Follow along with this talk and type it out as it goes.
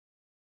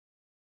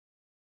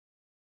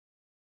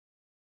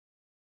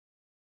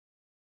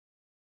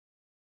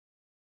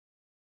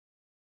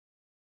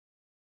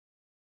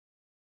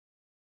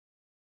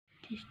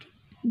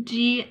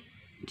G.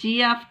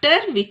 G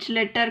after which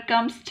letter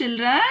comes,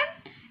 children?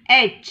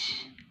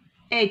 H.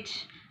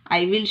 H.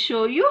 I will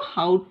show you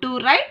how to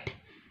write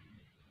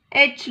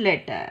H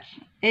letter.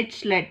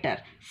 H letter.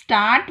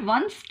 Start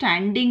one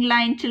standing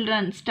line,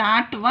 children.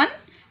 Start one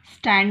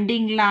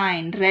standing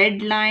line.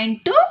 Red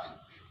line to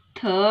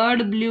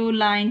third blue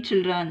line,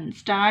 children.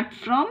 Start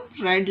from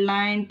red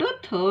line to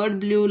third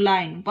blue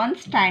line. One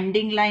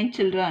standing line,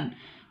 children.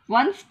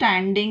 One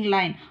standing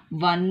line.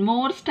 One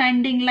more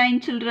standing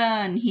line,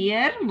 children.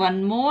 Here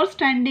one more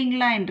standing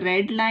line.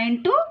 Red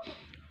line to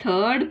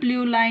third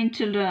blue line,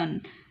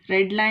 children.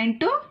 Red line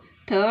to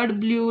third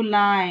blue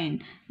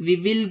line. We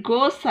will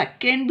go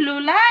second blue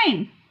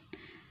line.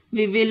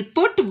 We will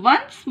put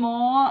one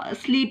small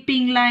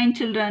sleeping line,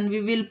 children.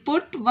 We will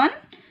put one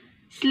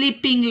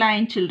sleeping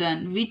line,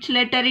 children. Which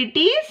letter it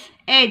is?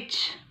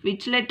 H.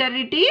 Which letter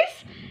it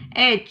is?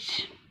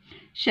 H.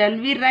 Shall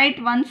we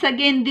write once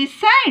again this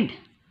side?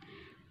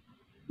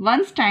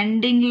 One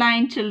standing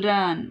line,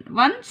 children.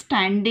 One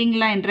standing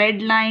line.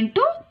 Red line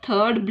to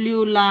third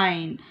blue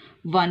line.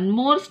 One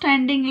more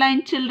standing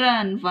line,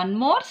 children. One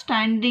more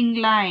standing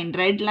line.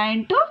 Red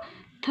line to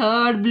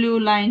third blue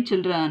line,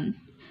 children.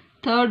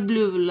 Third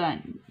blue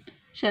line.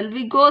 Shall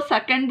we go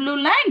second blue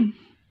line?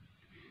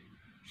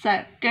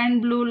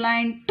 Second blue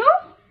line to,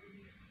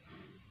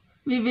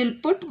 we will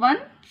put one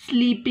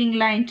sleeping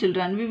line,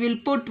 children. We will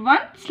put one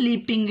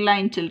sleeping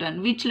line,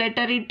 children. Which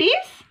letter it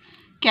is?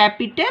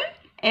 Capital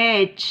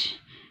H.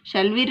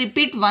 Shall we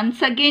repeat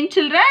once again,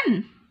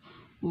 children?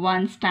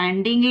 One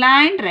standing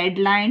line, red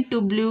line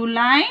to blue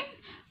line.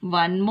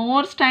 One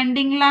more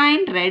standing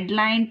line, red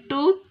line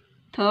to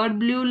third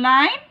blue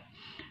line.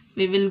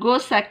 We will go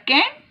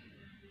second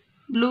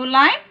blue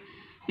line.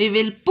 We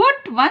will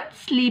put one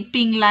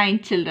sleeping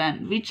line,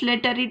 children. Which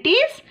letter it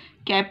is?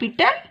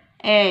 Capital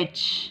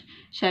H.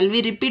 Shall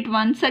we repeat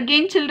once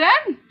again,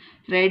 children?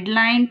 Red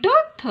line to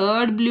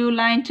third blue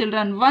line,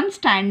 children. One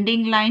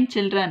standing line,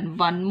 children.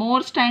 One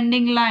more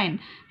standing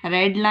line.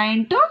 Red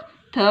line to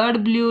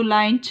third blue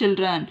line,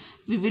 children.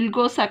 We will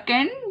go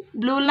second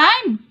blue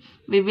line.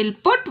 We will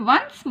put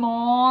one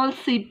small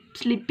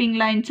sleeping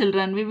line,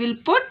 children. We will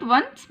put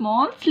one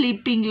small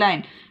sleeping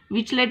line.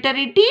 Which letter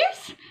it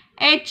is?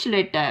 H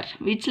letter.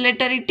 Which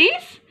letter it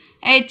is?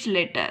 H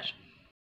letter.